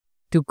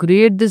To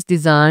create this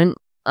design,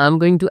 I'm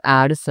going to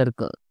add a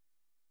circle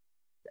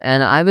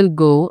and I will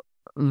go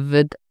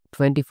with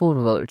 24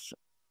 words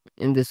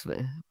in this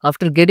way.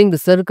 After getting the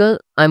circle,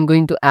 I'm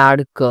going to add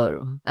a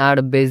curve, add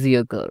a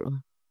bezier curve.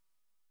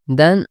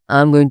 Then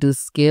I'm going to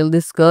scale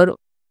this curve,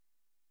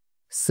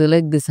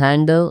 select this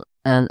handle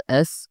and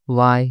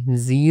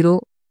SY0,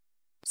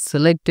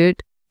 select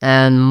it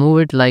and move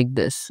it like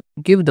this.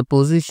 Give the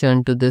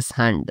position to this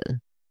handle.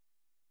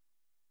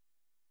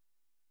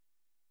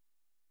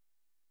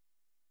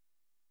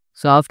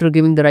 So after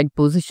giving the right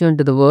position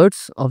to the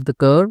words of the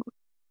curve,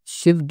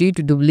 Shift D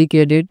to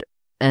duplicate it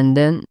and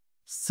then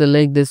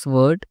select this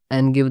word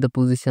and give the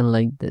position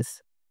like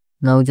this.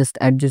 Now just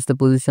adjust the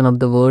position of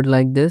the word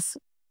like this.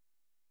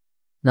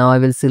 Now I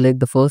will select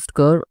the first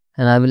curve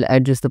and I will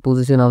adjust the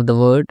position of the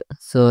word.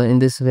 So in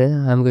this way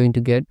I'm going to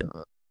get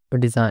a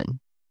design.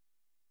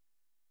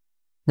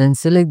 Then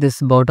select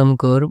this bottom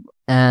curve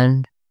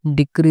and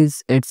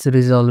decrease its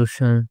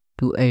resolution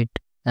to 8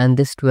 and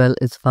this 12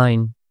 is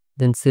fine.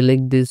 Then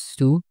select these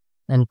two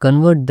and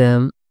convert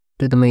them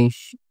to the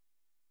mesh.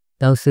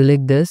 Now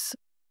select this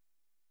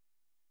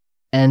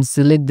and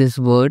select this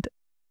word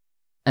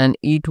and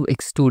E to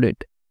extrude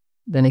it.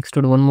 Then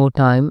extrude one more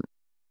time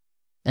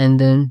and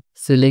then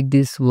select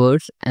these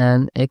words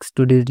and X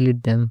to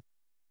delete them.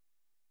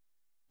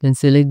 Then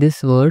select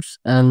these words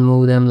and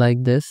move them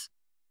like this.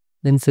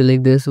 Then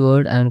select this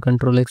word and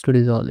Ctrl X to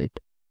dissolve it.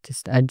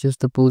 Just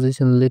adjust the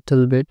position a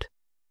little bit.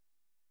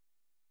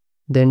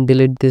 Then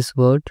delete this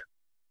word.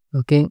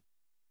 Okay.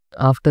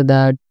 After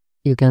that,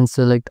 you can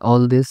select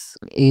all these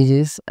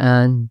edges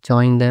and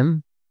join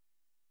them.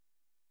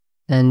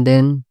 And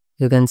then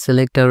you can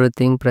select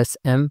everything, press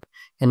M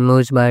and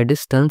merge by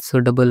distance.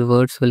 So double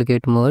words will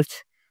get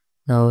merged.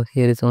 Now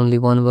here is only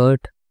one word.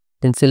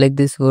 Then select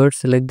this word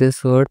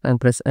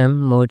and press M,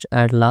 merge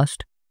at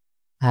last.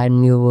 Add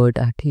new word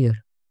at here.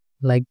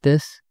 Like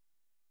this,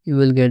 you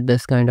will get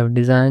this kind of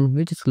design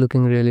which is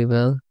looking really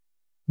well.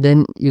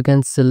 Then you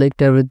can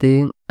select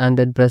everything and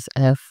then press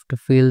F to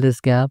fill this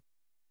gap.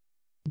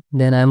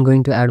 Then I'm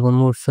going to add one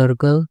more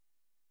circle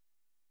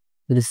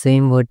with the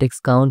same vertex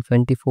count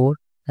 24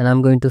 and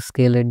I'm going to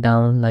scale it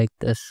down like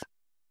this.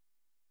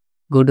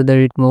 Go to the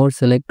edit mode,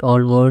 select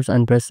all words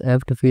and press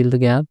F to fill the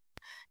gap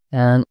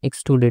and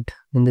extrude it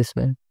in this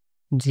way.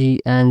 G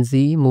and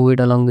Z, move it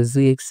along the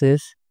Z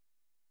axis.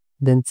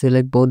 Then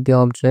select both the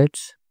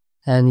objects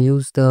and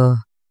use the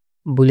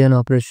Boolean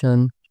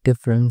operation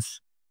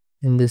difference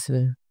in this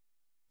way.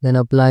 Then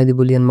apply the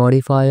Boolean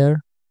modifier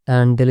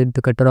and delete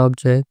the cutter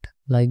object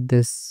like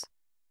this.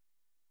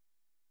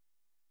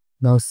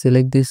 Now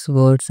select these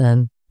words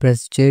and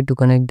press J to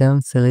connect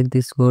them. Select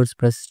these words,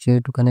 press J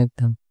to connect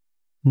them.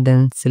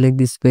 Then select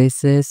these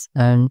faces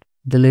and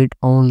delete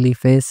only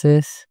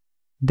faces.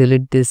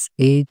 Delete this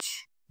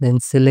edge. Then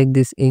select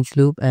this edge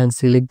loop and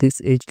select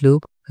this edge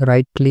loop.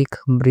 Right click,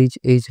 bridge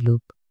edge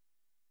loop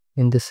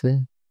in this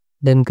way.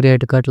 Then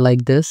create a cut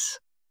like this.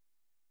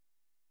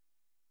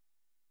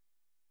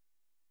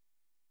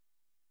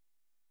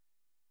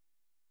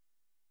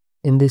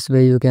 In this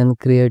way you can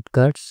create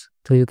cuts,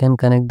 so you can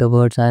connect the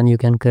words and you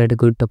can create a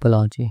good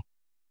topology.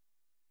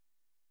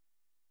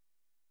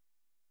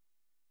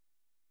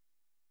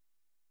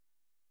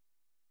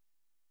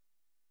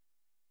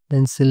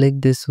 Then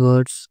select these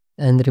words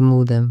and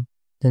remove them.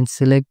 Then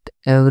select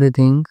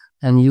everything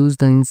and use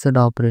the insert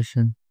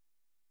operation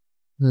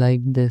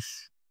like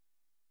this.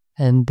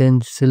 And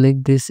then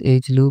select this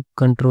edge loop,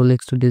 Ctrl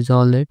X to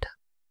dissolve it.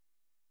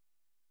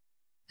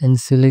 And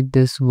select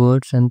these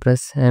words and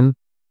press M,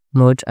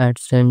 merge at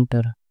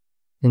center.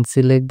 And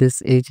select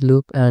this edge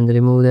loop and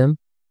remove them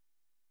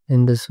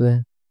in this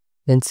way.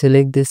 Then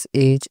select this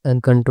edge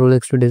and Ctrl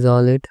X to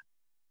dissolve it.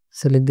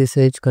 Select this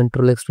edge,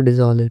 Ctrl X to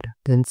dissolve it.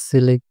 Then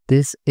select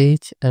this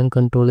edge and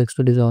Ctrl X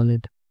to dissolve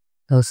it.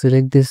 Now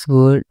select this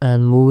word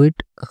and move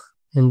it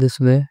in this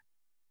way.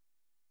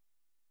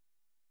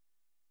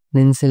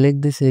 Then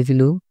select this edge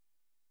loop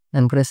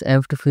and press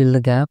F to fill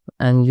the gap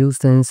and use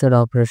the insert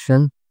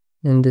operation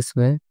in this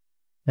way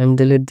and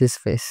delete this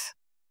face.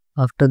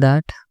 After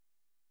that,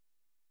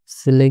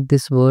 select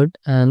this word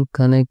and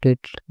connect it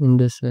in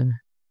this way.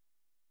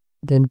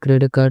 Then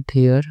create a cut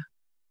here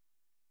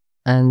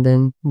and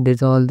then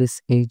dissolve this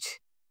edge.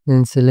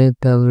 Then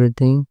select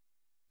everything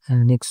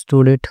and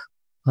extrude it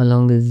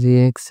along the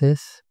Z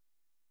axis.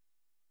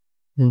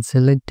 Then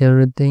select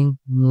everything,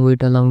 move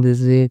it along the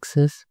Z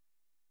axis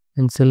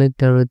and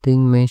select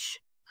everything, mesh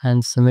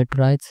and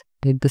symmetrize.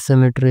 Take the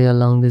symmetry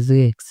along the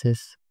Z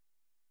axis.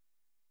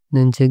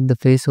 Then check the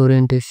face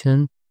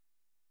orientation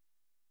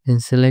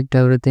and select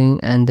everything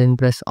and then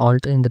press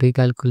Alt and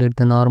recalculate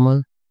the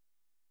normal.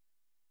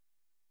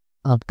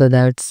 After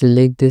that,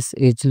 select this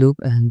edge loop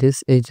and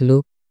this edge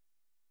loop.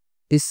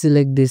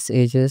 Deselect these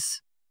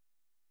edges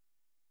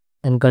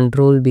and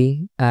Ctrl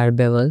B, add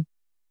bevel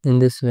in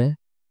this way.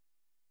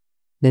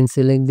 Then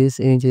select these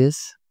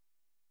edges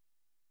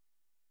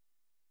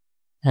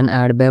and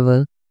add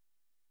bevel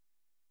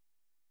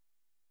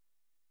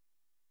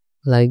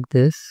like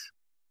this.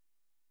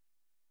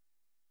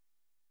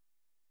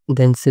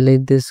 Then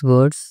select these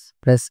words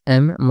press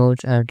M,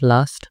 merge at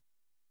last.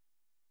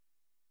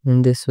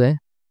 In this way.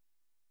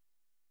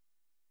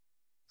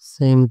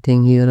 Same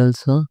thing here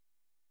also.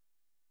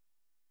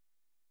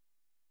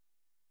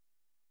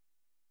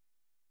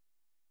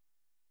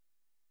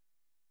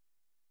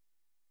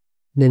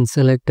 Then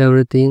select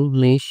everything,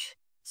 mesh,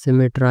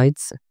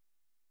 symmetrize.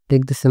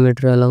 Take the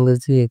symmetry along the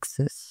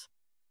z-axis.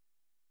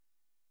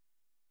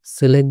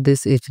 Select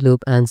this edge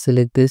loop and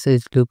select this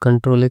edge loop,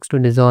 Ctrl X to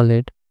dissolve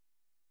it.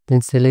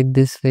 Then select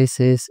these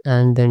faces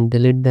and then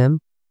delete them.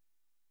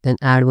 Then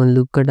add one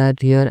loop cut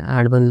at here,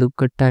 add one loop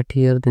cut at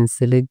here. Then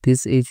select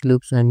these edge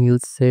loops and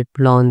use set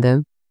flow on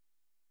them.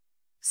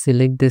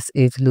 Select this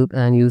edge loop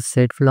and use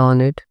set flow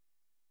on it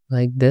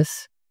like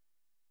this.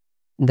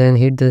 Then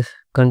hit the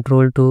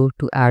Ctrl 2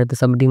 to add the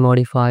subdivision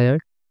modifier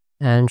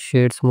and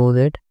shade smooth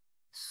it.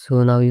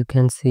 So now you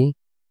can see.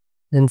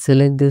 Then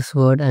select this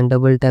word and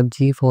double tap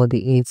G for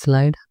the edge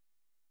slide.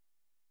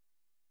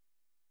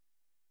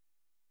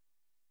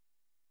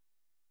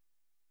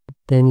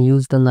 Then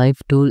use the knife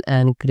tool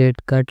and create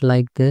cut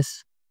like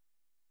this.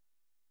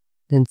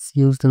 Then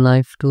use the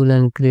knife tool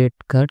and create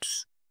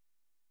cuts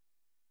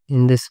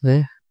in this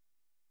way.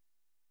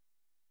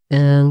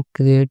 And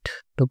create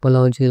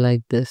topology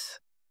like this.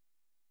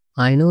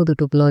 I know the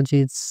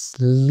topology is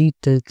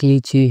little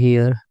glitchy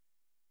here.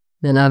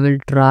 Then I will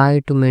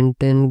try to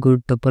maintain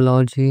good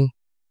topology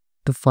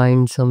to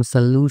find some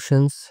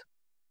solutions.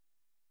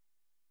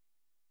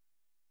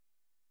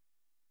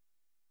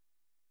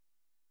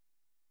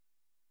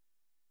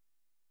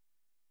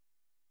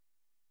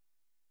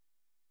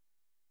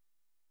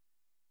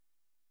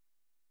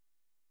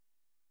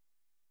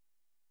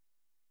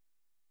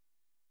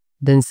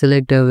 Then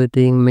select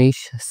everything,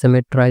 mesh,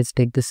 symmetrize,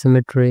 take the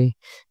symmetry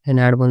and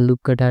add one loop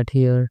cut at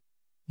here.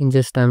 And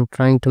just I'm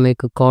trying to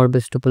make a chord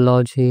based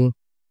topology.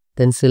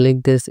 Then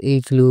select this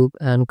edge loop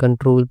and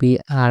Ctrl B,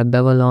 add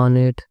bevel on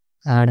it.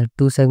 Add a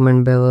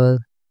 2-segment bevel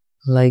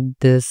like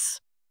this.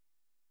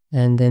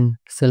 And then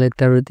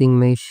select everything,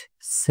 mesh,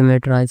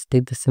 symmetrize,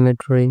 take the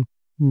symmetry.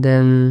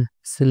 Then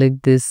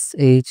select this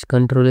edge,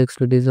 Ctrl X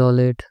to dissolve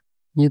it.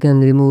 You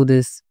can remove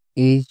this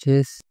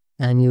edges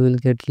and you will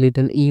get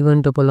little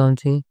even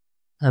topology.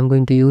 I'm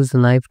going to use the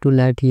knife tool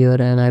at here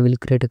and I will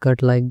create a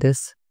cut like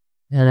this.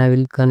 And I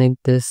will connect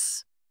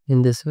this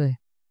in this way.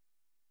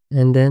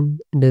 And then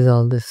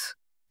dissolve this.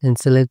 And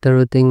select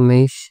everything,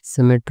 mesh,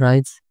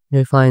 symmetrize,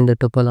 refine the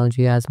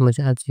topology as much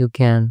as you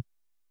can.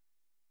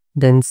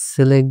 Then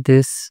select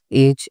this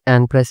edge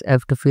and press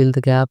F to fill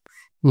the gap.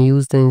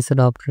 Use the insert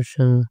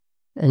operation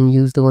and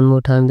use the one more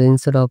time the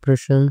insert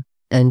operation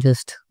and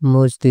just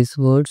merge these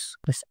words.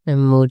 Press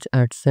M, merge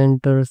at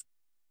center.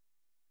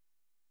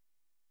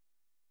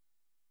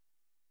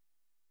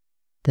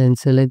 Then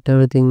select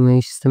everything,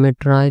 mesh,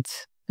 symmetrize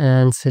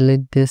and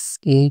select this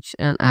edge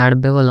and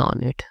add bevel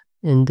on it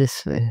in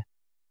this way.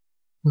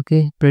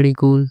 Okay, pretty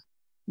cool.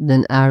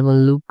 Then add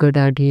one loop cut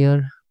at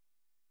here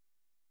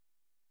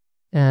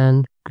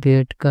and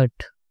create cut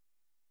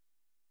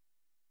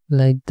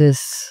like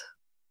this.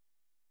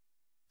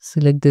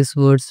 Select these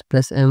words,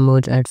 press M,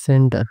 merge at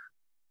center.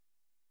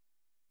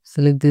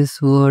 Select these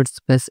words,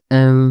 press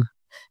M,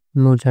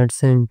 merge at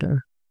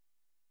center.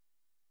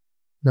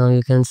 Now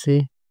you can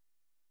see.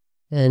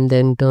 And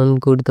then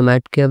go to the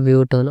matcap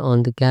view, turn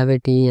on the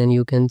cavity and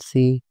you can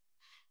see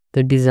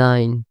the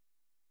design.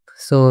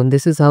 So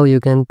this is how you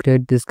can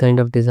create this kind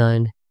of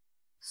design.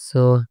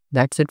 So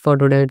that's it for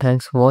today.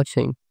 Thanks for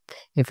watching.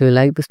 If you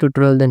like this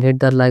tutorial, then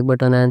hit that like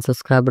button and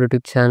subscribe to our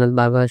YouTube channel.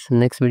 Bye bye. See you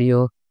next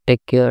video.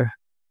 Take care.